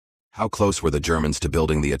How close were the Germans to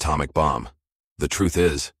building the atomic bomb? The truth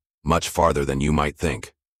is, much farther than you might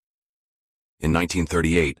think. In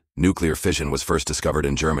 1938, nuclear fission was first discovered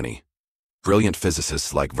in Germany. Brilliant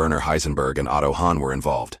physicists like Werner Heisenberg and Otto Hahn were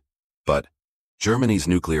involved. But Germany's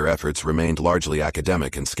nuclear efforts remained largely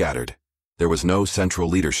academic and scattered. There was no central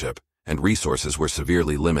leadership, and resources were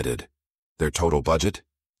severely limited. Their total budget?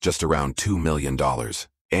 Just around $2 million.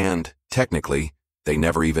 And, technically, they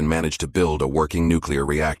never even managed to build a working nuclear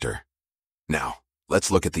reactor. Now,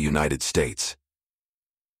 let's look at the United States.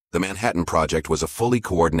 The Manhattan Project was a fully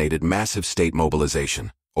coordinated massive state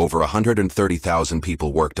mobilization. Over 130,000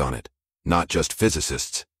 people worked on it. Not just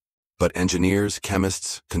physicists, but engineers,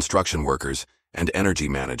 chemists, construction workers, and energy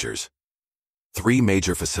managers. 3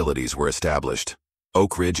 major facilities were established.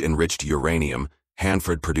 Oak Ridge enriched uranium,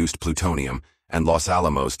 Hanford produced plutonium, and Los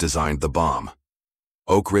Alamos designed the bomb.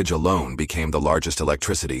 Oak Ridge alone became the largest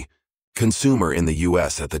electricity consumer in the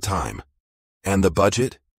U.S. at the time. And the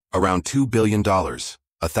budget? Around $2 billion,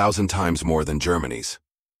 1,000 times more than Germany's.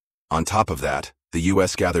 On top of that, the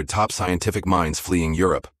U.S. gathered top scientific minds fleeing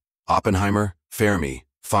Europe. Oppenheimer, Fermi,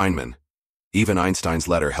 Feynman. Even Einstein's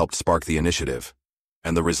letter helped spark the initiative.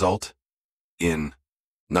 And the result? In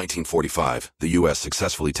 1945, the U.S.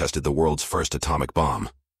 successfully tested the world's first atomic bomb.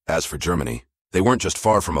 As for Germany, they weren't just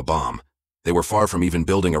far from a bomb. They were far from even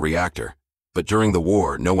building a reactor. But during the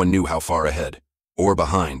war, no one knew how far ahead, or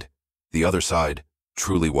behind, the other side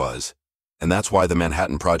truly was. And that's why the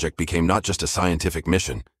Manhattan Project became not just a scientific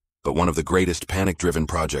mission, but one of the greatest panic-driven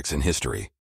projects in history.